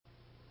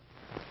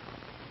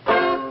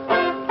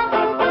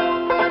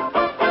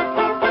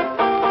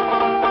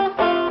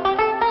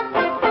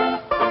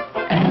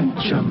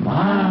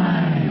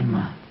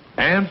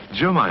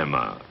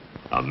Jemima,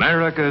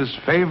 America's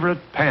favorite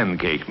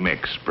pancake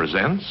mix,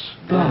 presents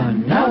The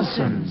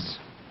Nelsons.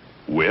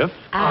 with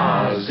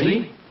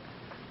Ozzie,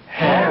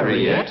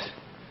 Harriet,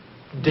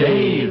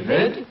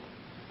 David,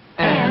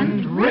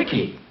 and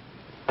Ricky.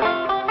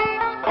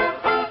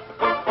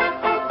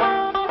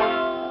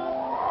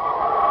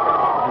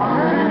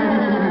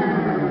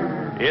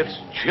 It's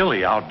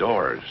chilly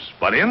outdoors,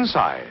 but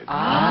inside,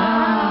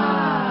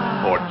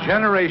 for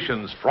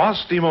generations,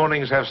 frosty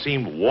mornings have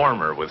seemed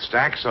warmer with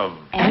stacks of...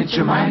 Aunt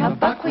Jemima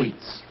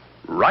buckwheats.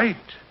 Right,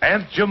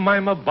 Aunt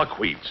Jemima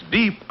buckwheats,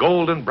 deep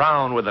golden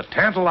brown with a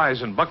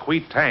tantalizing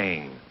buckwheat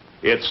tang.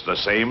 It's the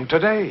same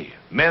today.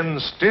 Men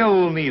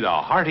still need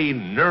a hearty,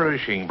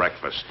 nourishing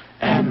breakfast.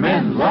 And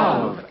men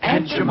love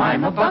Aunt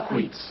Jemima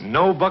buckwheats.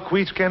 No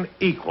buckwheats can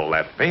equal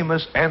that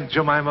famous Aunt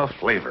Jemima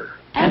flavor.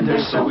 And they're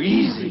so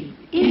easy,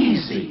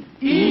 easy,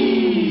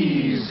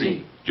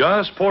 easy.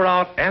 Just pour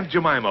out Aunt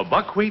Jemima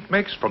buckwheat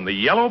mix from the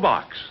yellow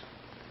box.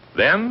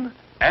 Then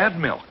add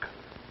milk.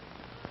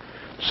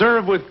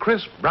 Serve with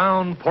crisp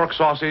brown pork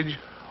sausage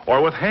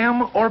or with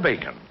ham or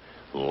bacon.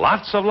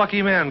 Lots of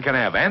lucky men can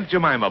have Aunt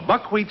Jemima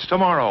buckwheats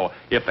tomorrow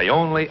if they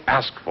only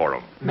ask for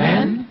them.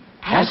 Men,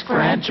 ask for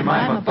Aunt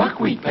Jemima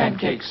buckwheat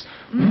pancakes.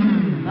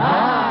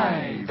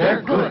 Aye,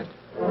 they're good.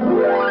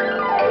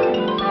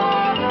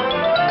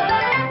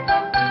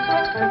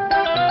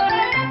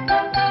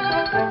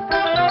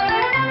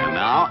 And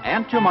now,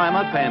 Aunt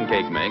Jemima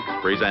Pancake Mix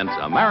presents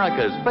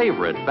America's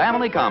favorite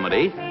family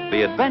comedy,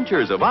 The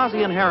Adventures of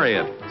Ozzie and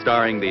Harriet,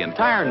 starring the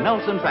entire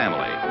Nelson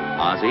family.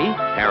 Ozzie,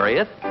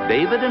 Harriet,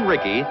 David, and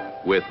Ricky,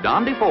 with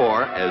Don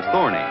DeFore as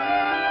Thorny.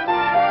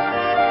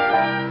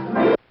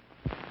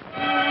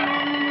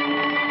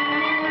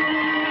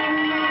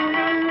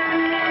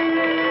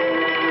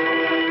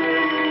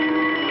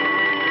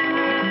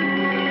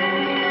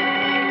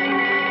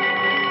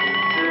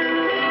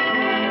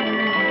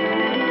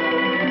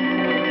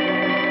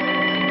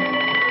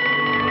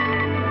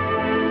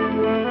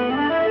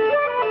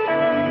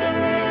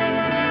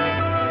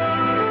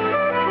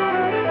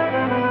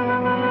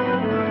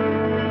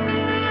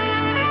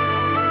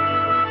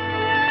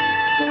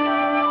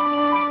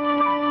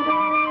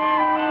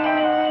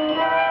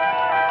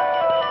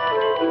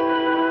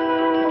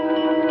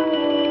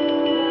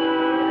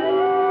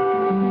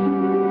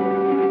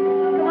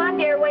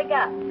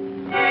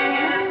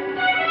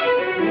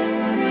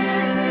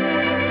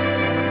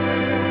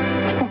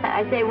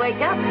 I say wake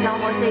up, it's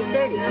almost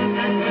 8:30.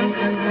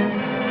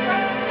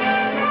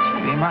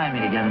 Remind me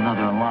to get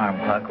another alarm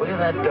clock, will you?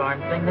 That darn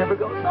thing never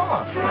goes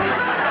off.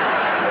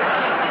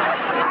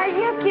 Are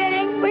you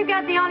kidding? We've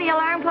got the only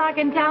alarm clock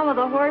in town with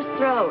a hoarse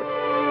throat.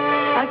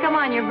 Now, come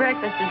on, your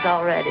breakfast is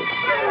all ready. There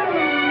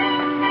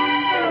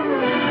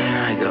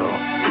I go.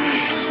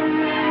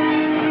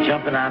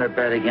 Jumping out of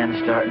bed again,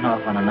 starting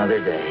off on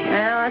another day.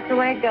 Well, that's the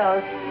way it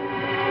goes.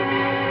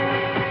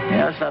 You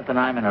know something?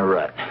 I'm in a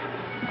rut.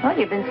 Well,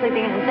 you've been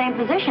sleeping in the same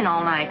position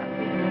all night.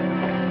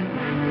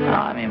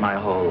 I mean, my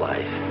whole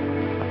life.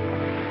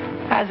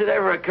 Has it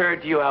ever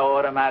occurred to you how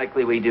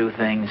automatically we do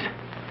things?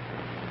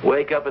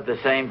 Wake up at the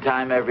same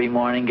time every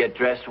morning, get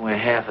dressed when we're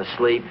half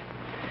asleep,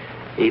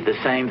 eat the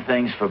same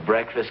things for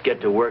breakfast, get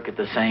to work at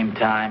the same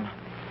time,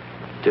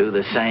 do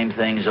the same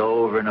things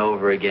over and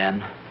over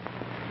again.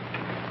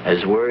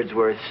 As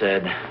Wordsworth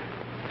said,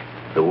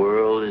 the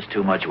world is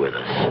too much with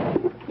us.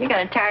 You're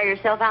going to tire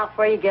yourself out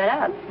before you get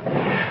up.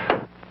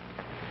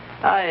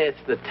 It's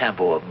the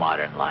tempo of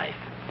modern life.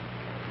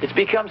 It's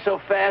become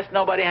so fast,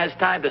 nobody has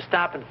time to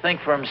stop and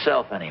think for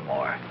himself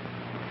anymore.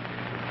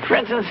 For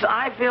instance,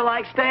 I feel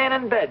like staying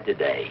in bed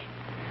today.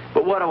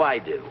 But what do I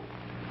do?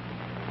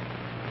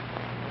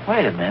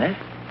 Wait a minute.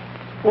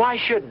 Why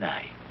shouldn't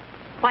I?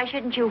 Why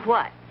shouldn't you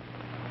what?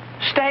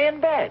 Stay in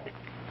bed.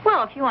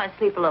 Well, if you want to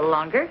sleep a little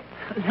longer.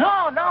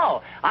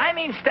 No. I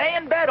mean stay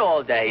in bed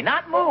all day,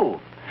 not move.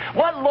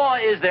 What law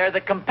is there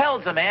that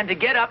compels a man to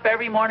get up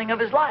every morning of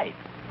his life?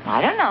 I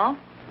don't know.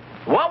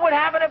 What would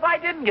happen if I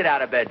didn't get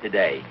out of bed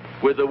today?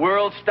 Would the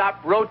world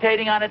stop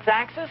rotating on its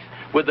axis?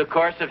 Would the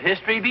course of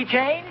history be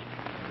changed?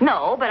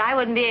 No, but I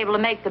wouldn't be able to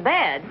make the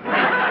bed.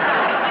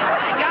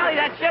 Golly,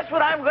 that's just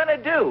what I'm going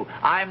to do.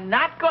 I'm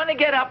not going to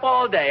get up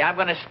all day. I'm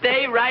going to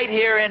stay right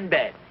here in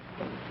bed.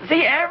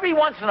 See, every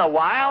once in a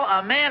while,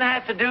 a man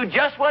has to do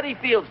just what he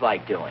feels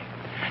like doing.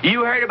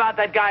 You heard about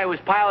that guy who was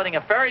piloting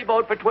a ferry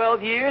boat for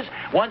 12 years?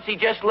 Once he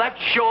just left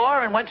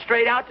shore and went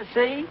straight out to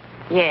sea?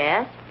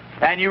 Yes.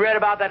 And you read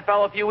about that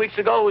fellow a few weeks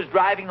ago who was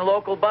driving the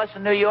local bus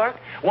in New York?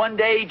 One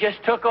day he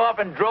just took off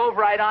and drove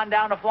right on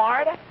down to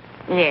Florida?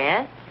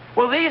 Yes.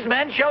 Well, these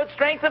men showed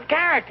strength of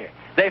character.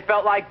 They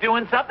felt like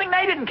doing something.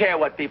 They didn't care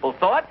what people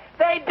thought.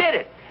 They did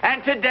it.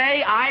 And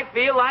today I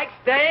feel like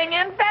staying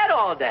in bed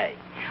all day.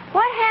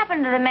 What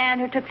happened to the man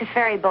who took the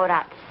ferry boat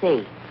out to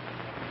sea?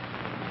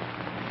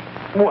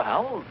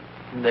 Well,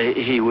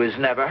 he was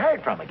never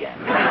heard from again.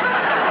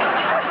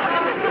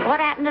 What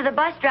happened to the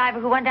bus driver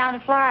who went down to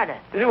Florida?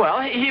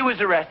 Well, he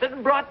was arrested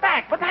and brought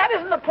back, but that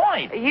isn't the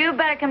point. You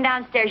better come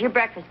downstairs. Your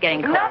breakfast's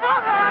getting cold. No.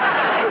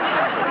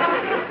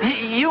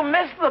 You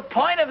missed the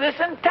point of this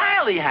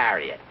entirely,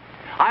 Harriet.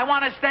 I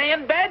want to stay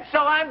in bed, so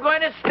I'm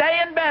going to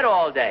stay in bed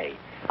all day.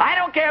 I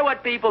don't care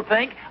what people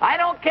think. I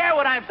don't care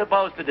what I'm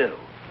supposed to do.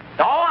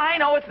 Oh, I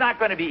know it's not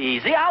going to be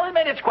easy. I'll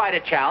admit it's quite a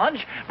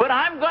challenge, but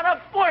I'm going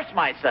to force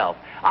myself.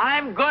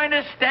 I'm going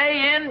to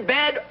stay in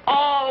bed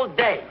all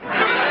day.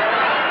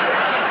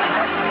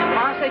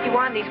 Ma said you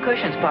wanted these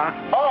cushions, Pop.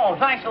 Oh,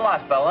 thanks a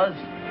lot, fellas.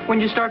 When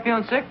did you start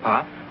feeling sick,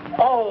 Pop?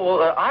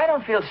 Oh, I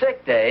don't feel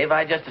sick, Dave.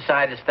 I just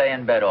decided to stay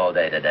in bed all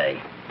day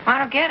today. I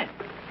don't get it.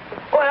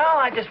 Well,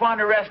 I just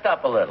wanted to rest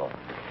up a little.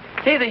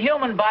 See, the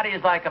human body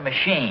is like a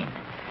machine.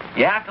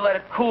 You have to let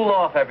it cool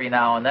off every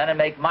now and then and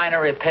make minor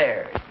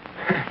repairs.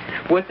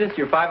 What's this,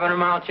 your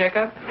 500-mile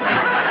checkup?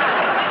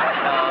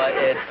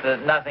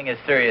 It's nothing as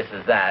serious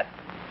as that.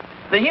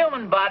 The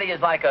human body is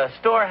like a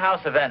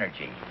storehouse of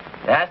energy.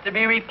 It has to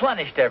be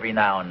replenished every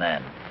now and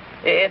then.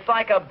 It's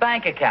like a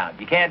bank account.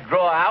 You can't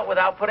draw out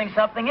without putting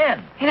something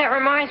in. Hey, that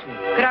reminds me.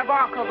 Could I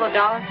borrow a couple of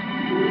dollars?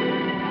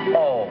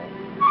 Oh.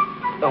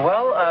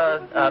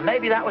 Well,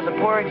 maybe that was a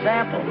poor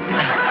example.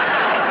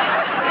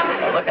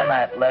 Look in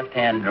that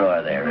left-hand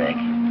drawer there, Rick.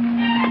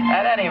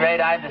 At any rate,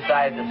 I've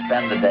decided to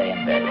spend the day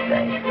in bed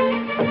today.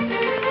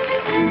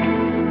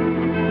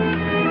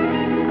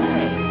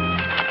 Hey,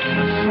 it's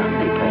a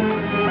Sunday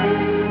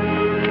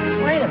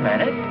paper. Wait a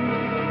minute.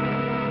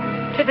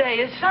 Today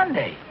is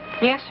Sunday.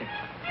 Yes, sir.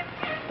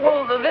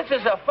 Well, this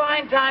is a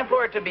fine time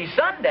for it to be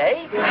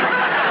Sunday.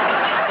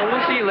 Well,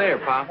 we'll see you later,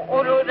 Pop.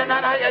 Oh, no,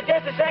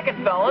 just a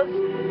second, fellas.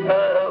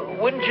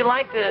 Wouldn't you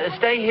like to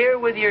stay here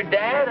with your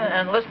dad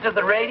and listen to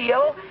the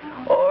radio?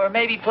 Or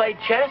maybe play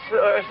chess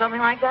or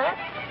something like that?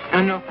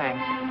 No, thanks.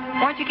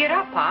 Why don't you get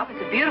up, Pop? It's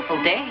a beautiful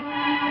day.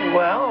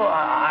 Well,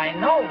 I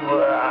know.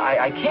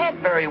 I can't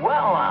very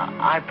well.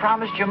 I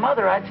promised your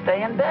mother I'd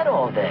stay in bed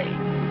all day.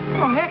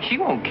 Oh, heck, she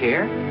won't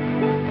care.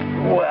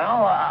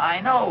 Well, I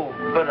know,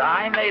 but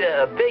I made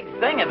a big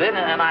thing of it,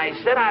 and I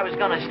said I was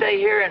going to stay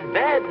here in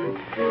bed,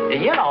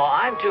 and, you know,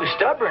 I'm too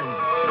stubborn.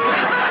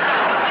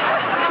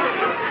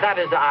 That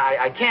is,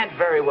 I can't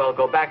very well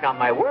go back on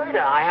my word.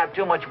 I have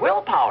too much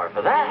willpower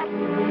for that.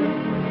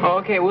 Oh,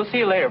 okay, we'll see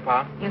you later,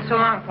 Pop. Yeah, so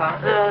long,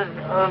 Pop.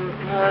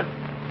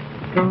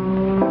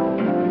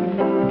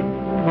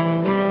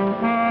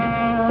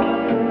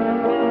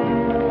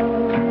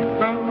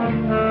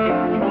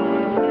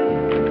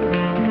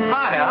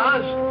 Hi,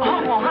 Oz.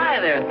 Oh, well, hi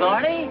there,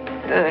 Thorny.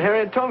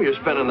 Harriet told me you're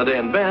spending the day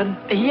in bed.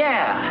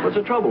 Yeah. What's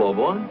the trouble, old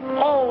boy?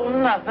 Oh,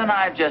 nothing.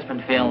 I've just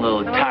been feeling a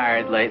little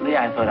tired lately.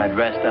 I thought I'd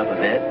rest up a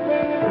bit.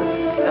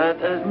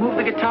 Move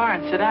the guitar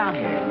and sit down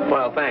here.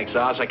 Well, thanks,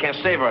 Oz. I can't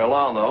stay very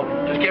long, though.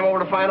 Just came over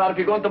to find out if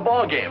you're going to the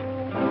ball game.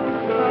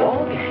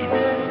 Ball game?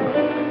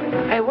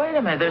 Hey, wait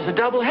a minute. There's a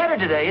doubleheader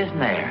today, isn't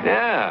there?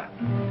 Yeah.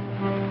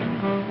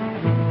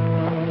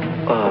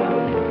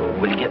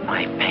 Will you get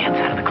my pants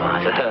out of the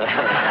closet?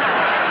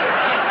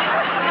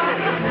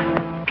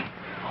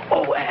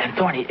 Oh, and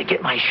Thorny,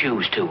 get my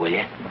shoes, too, will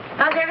you?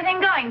 How's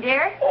everything going,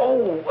 dear?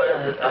 Oh,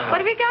 What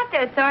have you got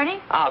there, Thorny?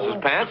 Oz's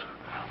pants.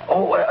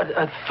 Oh,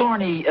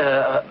 Thorny,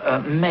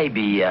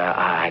 maybe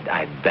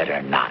I'd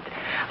better not.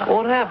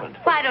 What happened?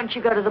 Why don't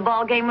you go to the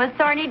ball game with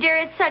Thorny, dear?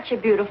 It's such a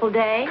beautiful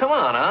day. Come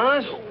on,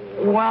 Oz.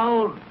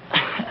 Well,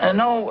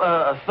 no,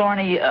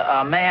 Thorny,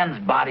 a man's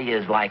body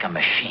is like a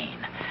machine.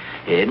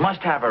 It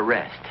must have a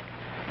rest.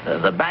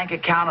 The bank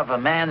account of a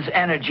man's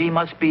energy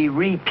must be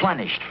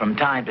replenished from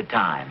time to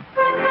time.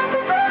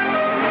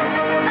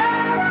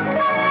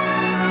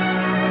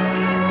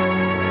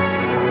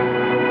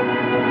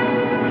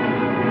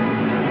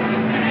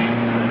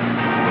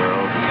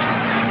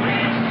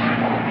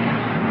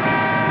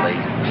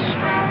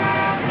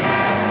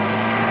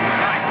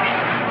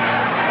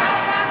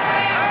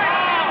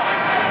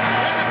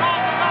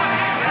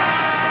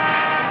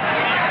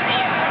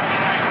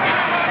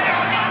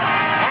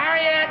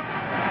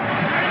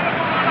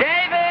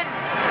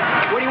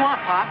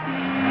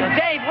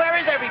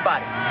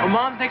 Well,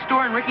 Mom's next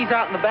door and Ricky's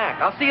out in the back.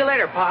 I'll see you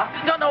later, Pop.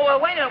 No,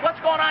 wait a minute. What's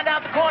going on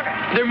down the corner?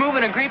 They're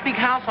moving a great big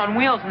house on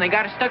wheels, and they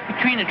got it stuck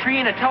between a tree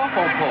and a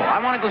telephone pole. I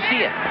want to go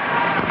see it.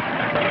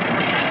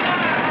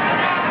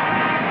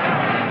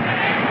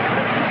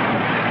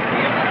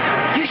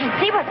 You should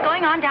see what's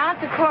going on down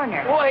at the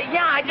corner. Well,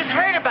 yeah, I just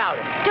heard about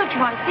it. Don't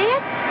you want to see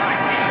it?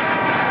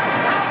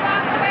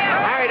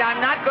 Harriet,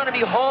 I'm not going to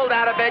be hauled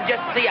out of bed just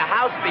to see a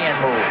house being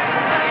moved.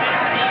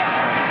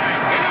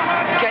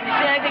 Can you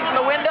see anything from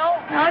the window?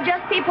 No,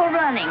 just people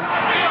running.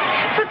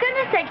 For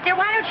goodness sakes, dear,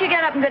 why don't you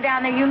get up and go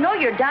down there? You know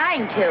you're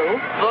dying to.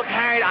 Look,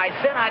 Harriet, I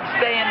said I'd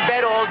stay in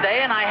bed all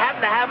day, and I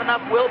happen to have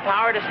enough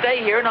willpower to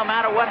stay here no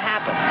matter what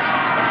happens.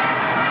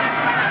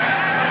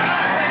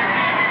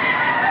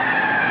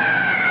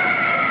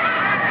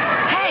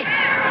 Hey,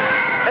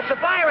 that's a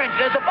fire engine.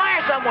 There's a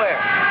fire somewhere.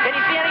 Can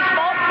you see any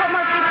smoke? Well,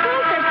 must be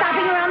close. They're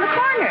stopping around the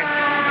corner.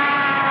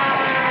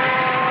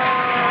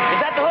 Is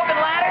that the hook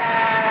and ladder?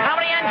 How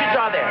many engines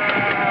are there?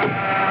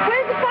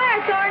 Where's the fire,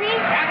 Thorny?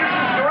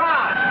 Anderson's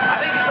garage. I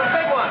think it's the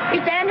big one.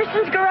 It's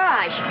Anderson's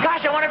garage.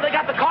 Gosh, I wonder if they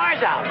got the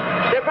cars out.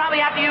 They'll probably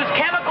have to use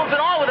chemicals and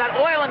all with that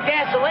oil and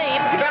gasoline.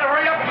 You better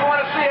hurry up if you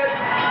want to see it.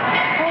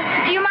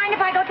 Do you mind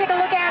if I go take a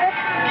look at it?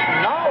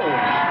 No,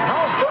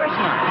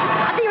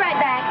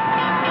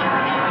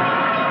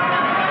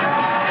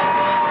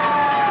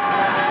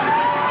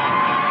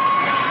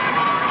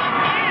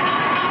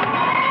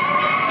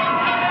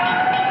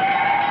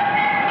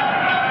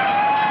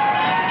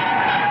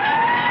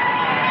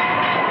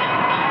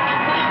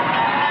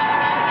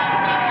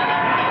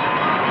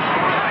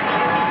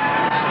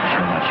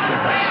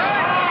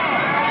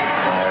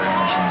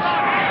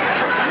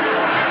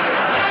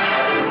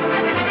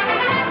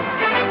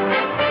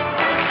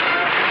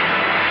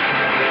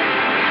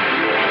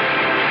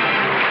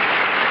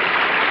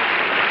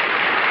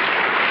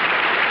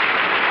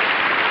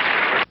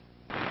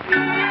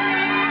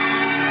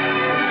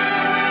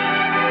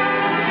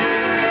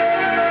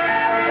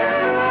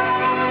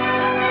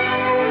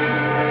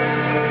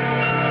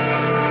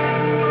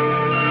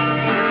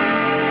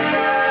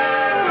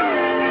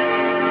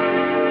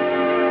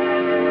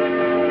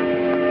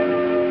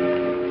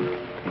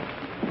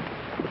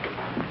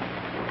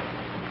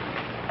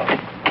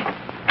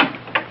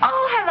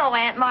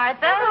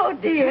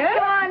 dear.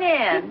 Come on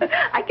in.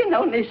 I can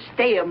only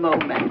stay a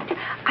moment.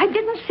 I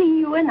didn't see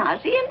you and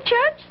Ozzie in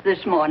church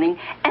this morning,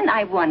 and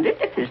I wondered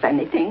if there's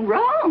anything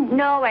wrong.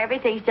 No,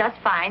 everything's just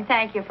fine.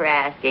 Thank you for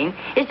asking.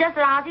 It's just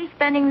that Ozzie's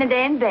spending the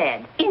day in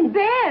bed. In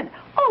bed?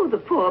 Oh, the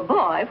poor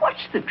boy.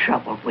 What's the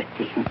trouble with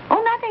him?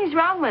 Oh, nothing's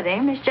wrong with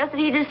him. It's just that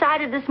he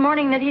decided this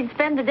morning that he'd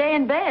spend the day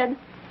in bed.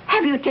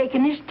 Have you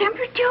taken his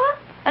temperature?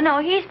 No,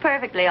 he's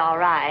perfectly all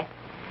right.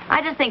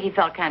 I just think he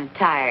felt kind of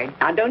tired.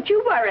 Now, don't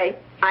you worry.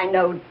 I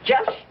know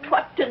just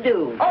what to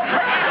do.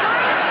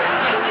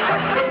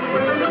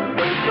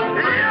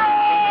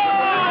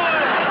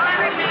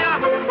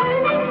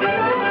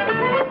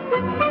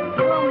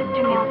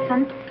 Mr.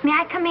 Nelson, may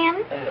I come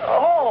in?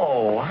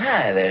 Oh,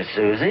 hi there,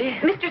 Susie.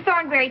 Mr.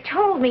 Thornberry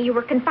told me you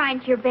were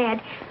confined to your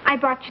bed. I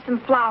brought you some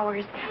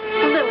flowers.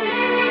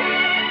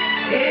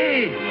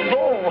 Hey,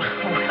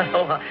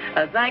 well,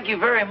 thank you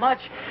very much.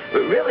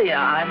 But really,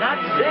 I'm not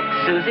sick,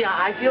 Susie.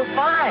 I feel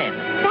fine.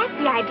 That's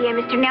the idea,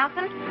 Mr.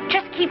 Nelson.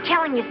 Just keep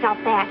telling yourself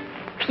that.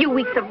 A few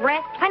weeks of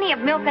rest, plenty of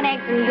milk and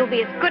eggs, and you'll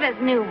be as good as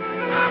new.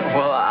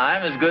 Well,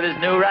 I'm as good as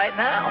new right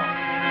now.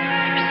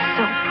 You're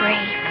so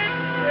brave.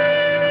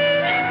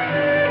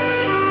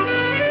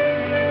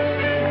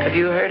 Have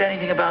you heard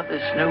anything about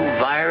this new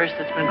virus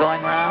that's been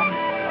going around?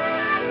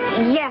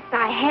 Yes,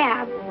 I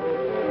have.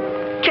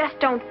 Just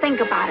don't think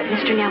about it,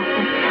 Mr.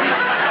 Nelson.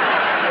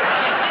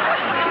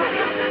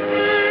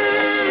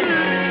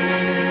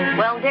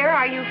 Well, dear,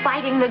 are you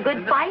fighting the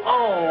good fight?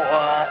 Oh,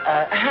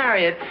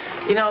 Harriet,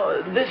 you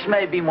know, this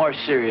may be more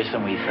serious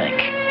than we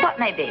think. What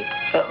may be?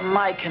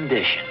 My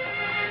condition.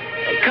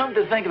 Come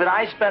to think of it,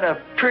 I spent a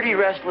pretty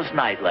restless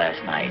night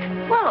last night.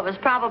 Well, it was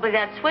probably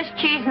that Swiss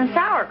cheese and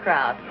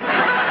sauerkraut.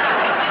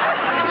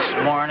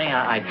 This morning,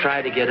 I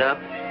tried to get up.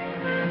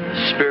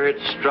 The spirit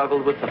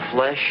struggled with the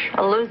flesh.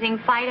 A losing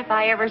fight if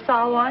I ever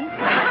saw one. No,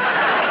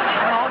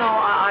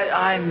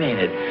 I mean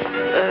it.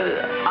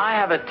 I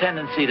have a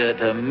tendency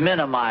to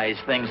minimize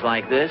things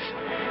like this.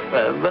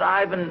 But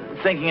I've been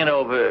thinking it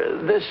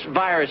over. This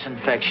virus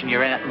infection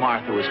your Aunt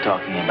Martha was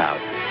talking about.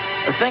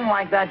 A thing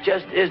like that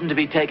just isn't to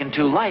be taken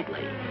too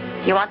lightly.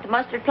 You want the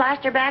mustard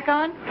plaster back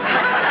on?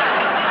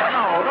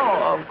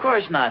 No, of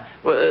course not.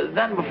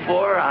 Then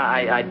before,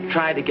 I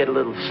tried to get a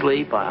little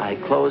sleep. I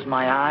closed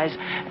my eyes,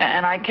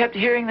 and I kept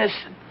hearing this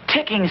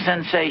ticking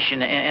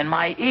sensation in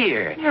my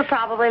ear. You're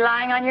probably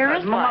lying on your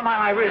wristwatch.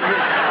 My wrist.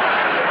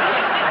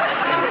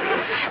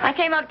 I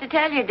came up to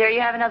tell you, dear,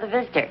 you have another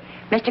visitor.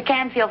 Mr.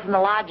 Canfield from the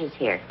lodge is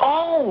here.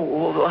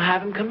 Oh, well,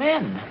 have him come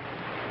in.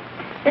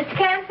 Mr.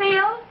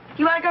 Canfield,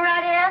 you want to go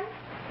right in?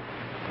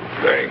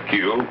 Thank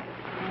you.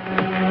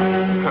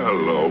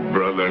 Hello,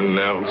 Brother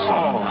Nelson.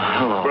 Oh,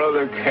 hello.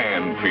 Brother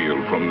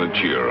Canfield from the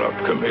Cheer Up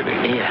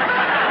Committee. Yes.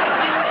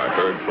 I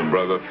heard from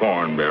Brother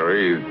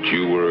Thornberry that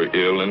you were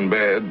ill in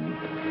bed.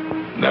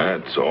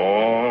 That's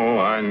all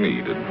I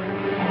needed.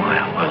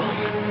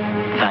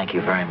 Well, thank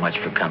you very much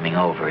for coming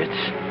over.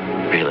 It's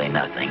really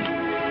nothing.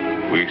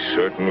 We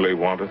certainly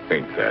want to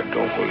think that,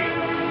 don't we?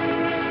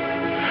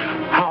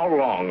 How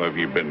long have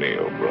you been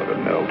ill, Brother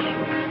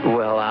Nelson?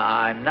 Well,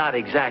 I'm not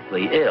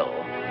exactly ill.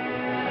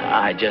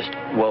 I just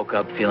woke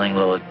up feeling a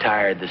little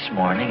tired this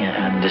morning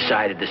and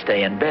decided to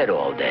stay in bed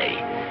all day.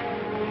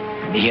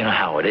 You know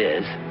how it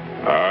is.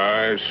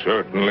 I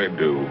certainly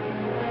do.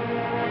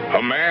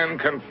 A man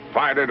can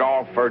fight it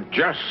off for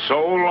just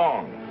so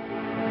long.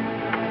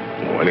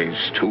 When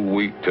he's too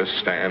weak to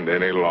stand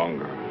any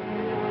longer,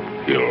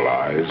 he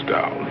lies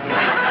down.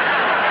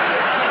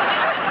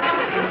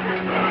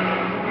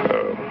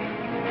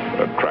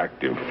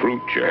 Attractive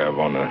fruit you have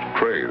on the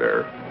tray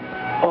there.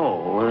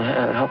 Oh,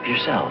 help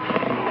yourself.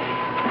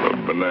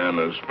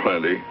 Bananas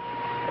plenty.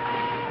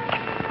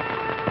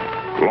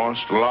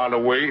 Lost a lot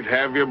of weight,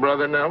 have you,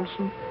 Brother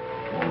Nelson?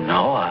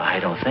 No, I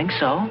don't think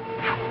so.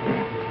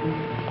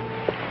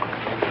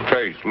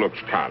 Face looks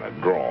kind of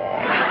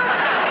drawn.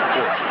 Of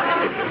course,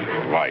 it's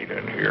pretty light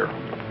in here.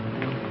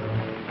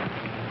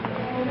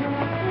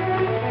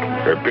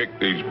 They pick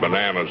these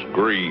bananas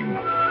green.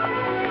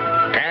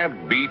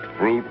 Can't beat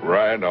fruit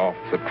right off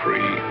the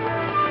tree.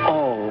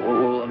 Oh,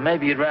 well,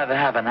 maybe you'd rather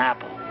have an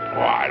apple.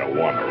 Well, I don't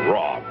want to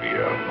rob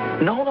you.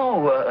 No,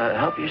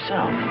 help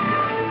yourself.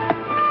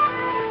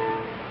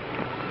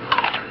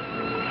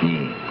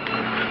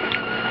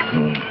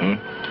 Mm-hmm.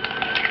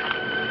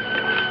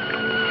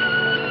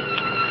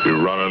 You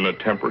running a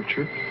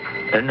temperature?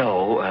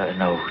 No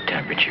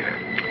temperature.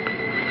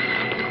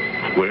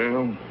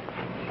 Well,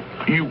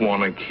 you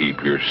want to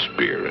keep your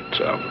spirits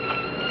up.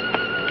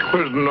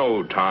 There's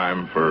no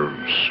time for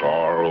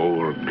sorrow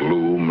or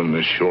gloom in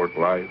this short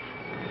life.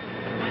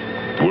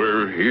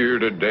 We're here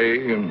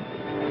today and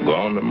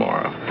gone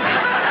tomorrow.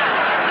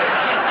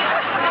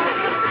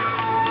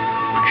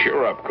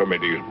 Cheer Up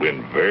Committee has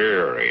been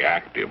very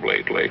active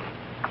lately.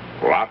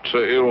 Lots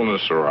of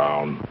illness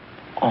around.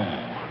 Oh.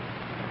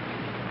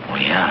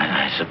 Well,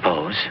 yeah, I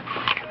suppose.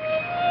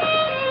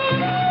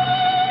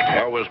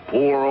 That was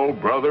poor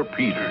old Brother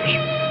Peters.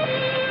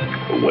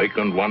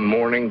 Awakened one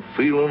morning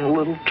feeling a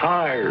little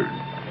tired.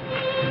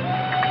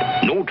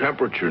 No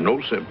temperature, no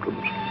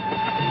symptoms.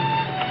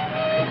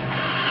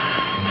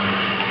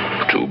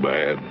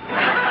 bad.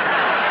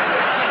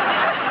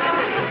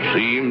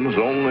 Seems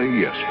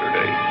only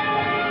yesterday.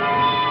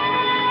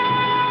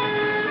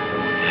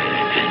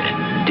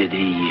 Did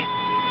he...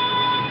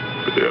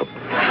 Yep.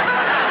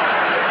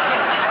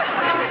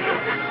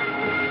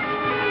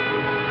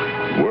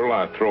 Where'll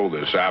I throw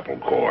this apple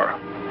core?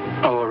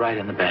 Oh, right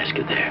in the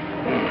basket there.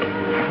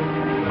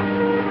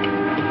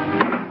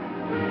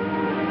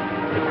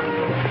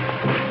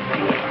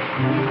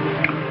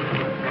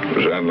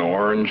 Is that an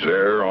orange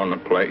there on the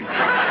plate?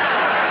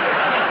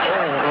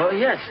 Oh,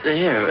 yes.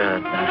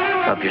 Here,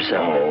 help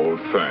yourself. Oh,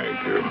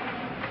 thank you.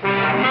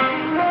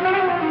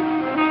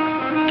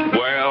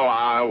 Well,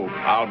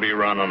 I'll be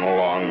running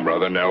along,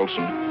 Brother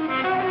Nelson.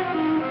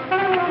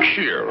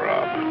 Cheer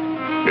up.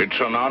 It's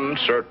an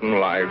uncertain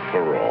life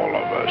for all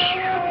of us.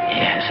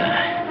 Yes,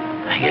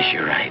 I guess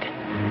you're right.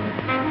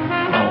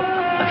 Well,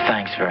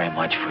 thanks very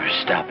much for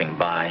stopping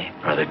by,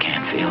 Brother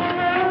Canfield.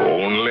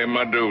 Only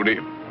my duty.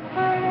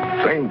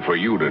 Thing for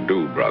you to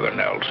do, Brother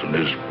Nelson,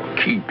 is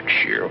keep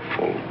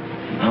cheerful.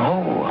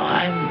 Oh,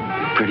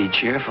 I'm pretty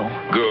cheerful.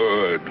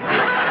 Good.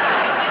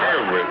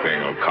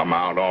 Everything will come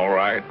out all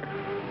right.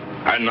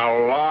 And the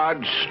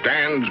lodge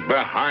stands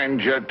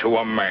behind you to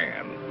a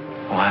man.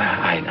 Well,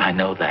 I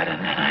know that,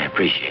 and I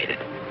appreciate it.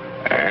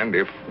 And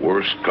if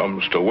worst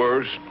comes to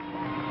worst,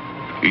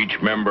 each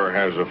member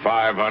has a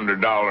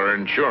 $500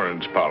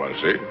 insurance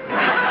policy.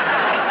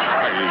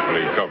 That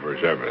usually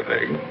covers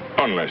everything,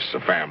 unless the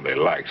family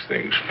likes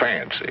things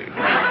fancy.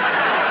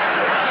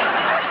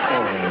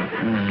 Oh,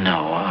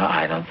 no,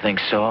 I don't think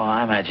so.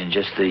 I imagine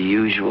just the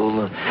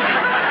usual...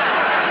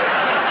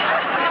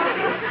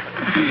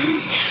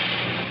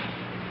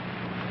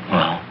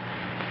 Well,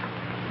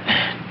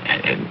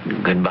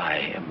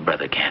 goodbye,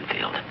 Brother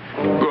Canfield.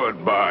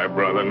 Goodbye,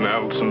 Brother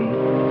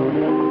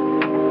Nelson.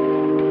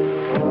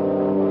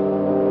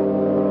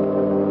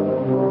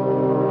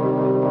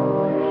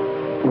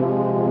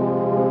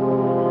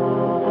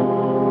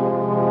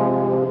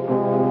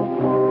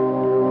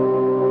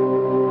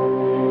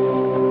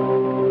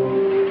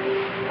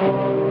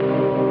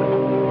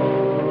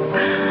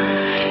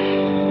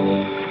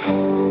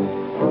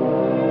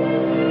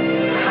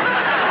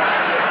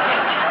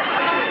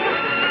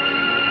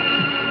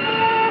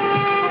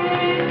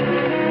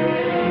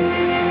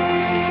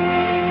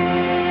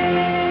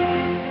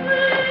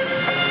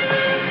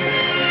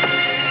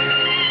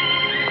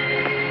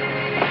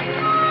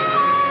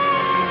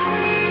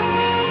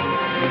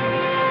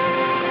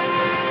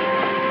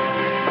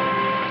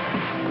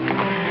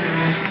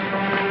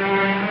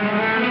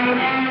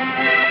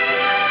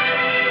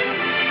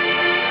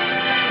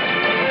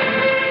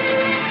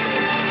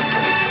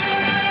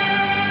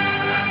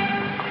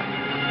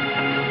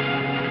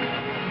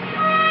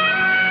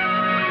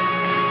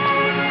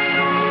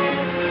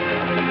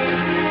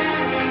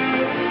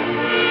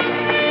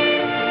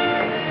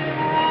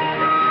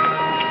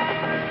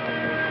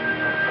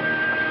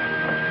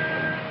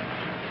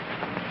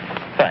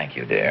 Thank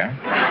you, dear.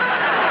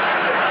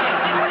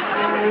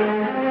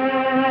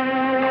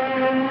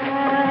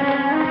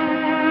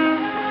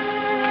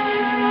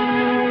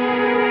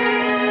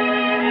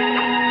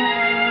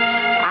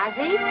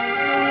 Ozzy?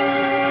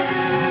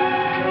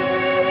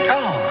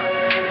 Oh,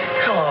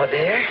 hello,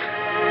 dear.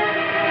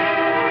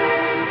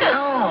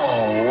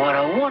 Oh, what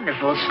a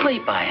wonderful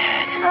sleep I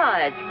had. Oh,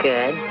 that's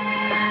good.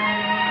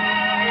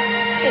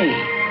 Hey,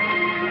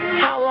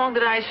 how long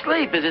did I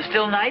sleep? Is it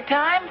still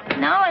nighttime?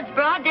 No, it's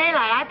broad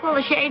daylight. I pull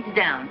the shades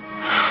down.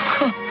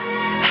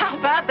 How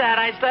about that?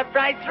 I slept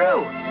right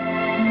through.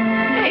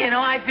 You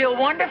know, I feel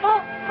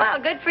wonderful. Well,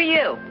 good for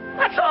you.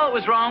 That's all that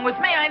was wrong with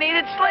me. I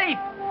needed sleep.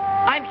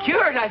 I'm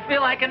cured. I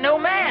feel like a new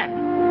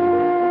man.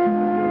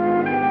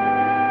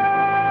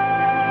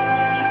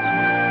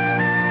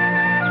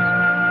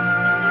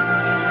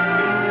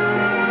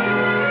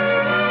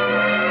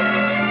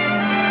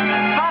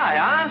 Hi,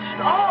 Oz.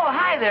 Oh,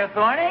 hi there,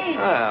 Thorny.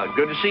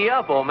 Good to see you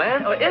up, old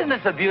man. Oh, isn't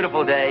this a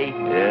beautiful day?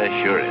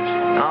 Yeah, sure is.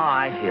 Oh,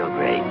 I feel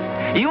great.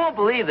 You won't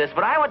believe this,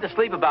 but I went to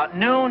sleep about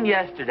noon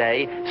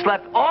yesterday,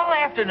 slept all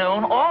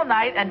afternoon, all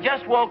night, and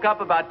just woke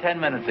up about 10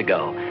 minutes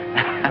ago.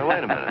 Now,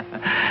 wait a minute.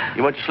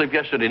 You went to sleep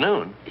yesterday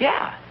noon?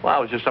 Yeah. Well, I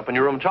was just up in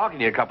your room talking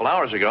to you a couple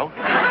hours ago.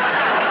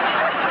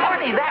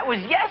 Thorny, that was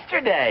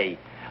yesterday.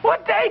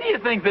 What day do you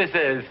think this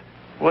is?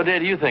 What day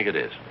do you think it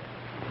is?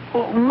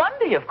 Well,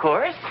 Monday, of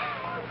course.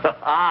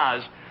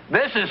 Oz,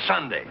 this is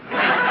Sunday. Wait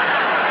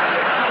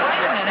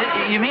a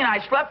minute. You mean I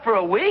slept for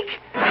a week?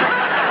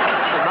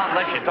 Well, not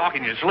unless you're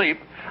talking in your sleep.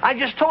 I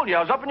just told you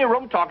I was up in your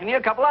room talking to you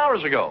a couple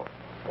hours ago.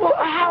 Well,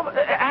 how...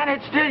 And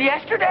it's still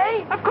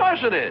yesterday? Of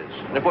course it is.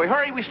 And if we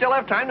hurry, we still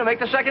have time to make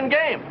the second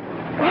game.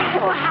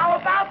 Well, how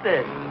about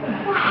this?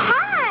 Well,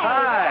 hi.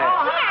 Hi.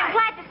 Oh, yeah, I'm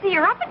glad to see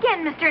you're up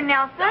again, Mr.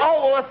 Nelson.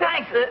 Oh, well,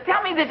 thanks.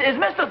 Tell me this. Is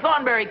Mr.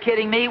 Thornberry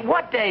kidding me?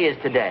 What day is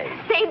today?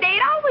 Same day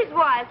it always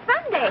was,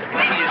 Sunday.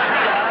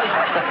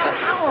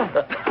 How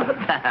about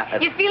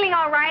that? You feeling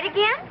all right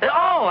again?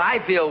 Oh, I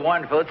feel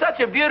wonderful. It's such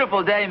a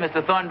beautiful day,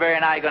 Mr. Thornberry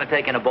and I are going to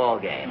take in a ball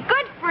game.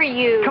 Good for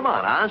you. Come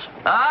on, Oz.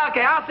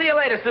 Okay, I'll see you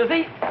later,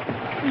 Susie.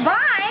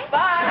 Bye.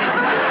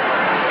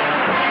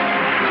 Bye.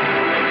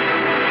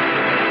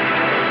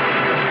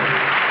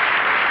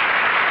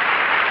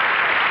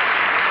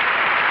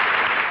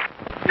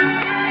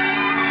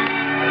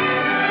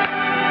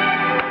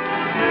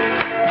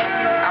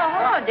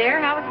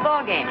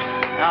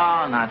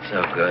 not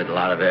so good. A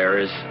lot of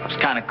errors.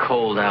 It's kind of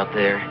cold out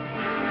there.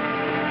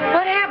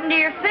 What happened to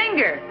your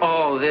finger?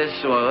 Oh,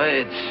 well,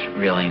 it's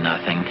really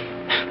nothing.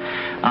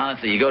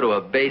 Honestly, you go to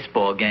a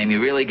baseball game,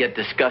 you really get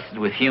disgusted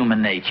with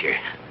human nature.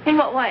 In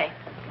what way?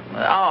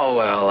 Oh,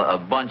 well, a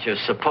bunch of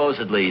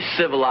supposedly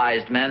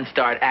civilized men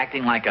start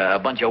acting like a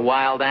bunch of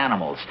wild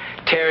animals,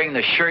 tearing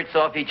the shirts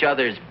off each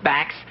other's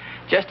backs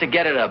just to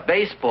get at a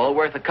baseball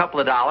worth a couple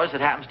of dollars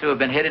that happens to have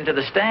been hit into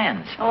the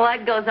stands. Well,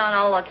 that goes on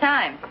all the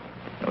time.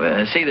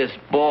 See, this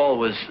ball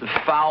was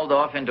fouled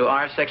off into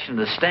our section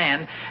of the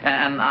stand,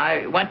 and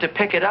I went to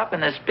pick it up,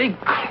 and this big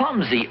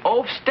clumsy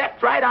oaf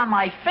stepped right on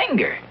my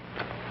finger.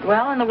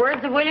 Well, in the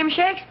words of William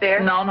Shakespeare.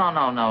 No.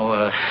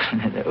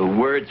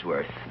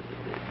 Wordsworth.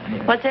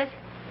 What's this?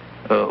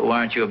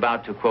 Weren't you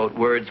about to quote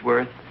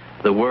Wordsworth?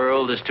 The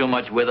world is too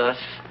much with us.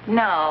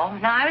 No,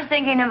 I was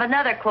thinking of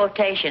another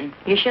quotation.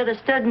 You should have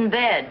stood in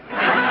bed.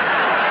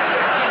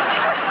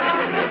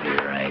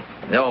 You're right.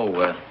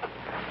 Oh,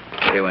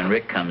 here, when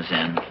Rick comes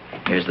in,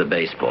 here's the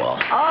baseball.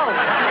 Oh.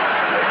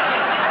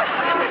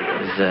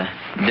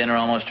 Is dinner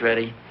almost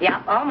ready?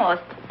 Yeah,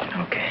 almost.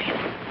 Okay.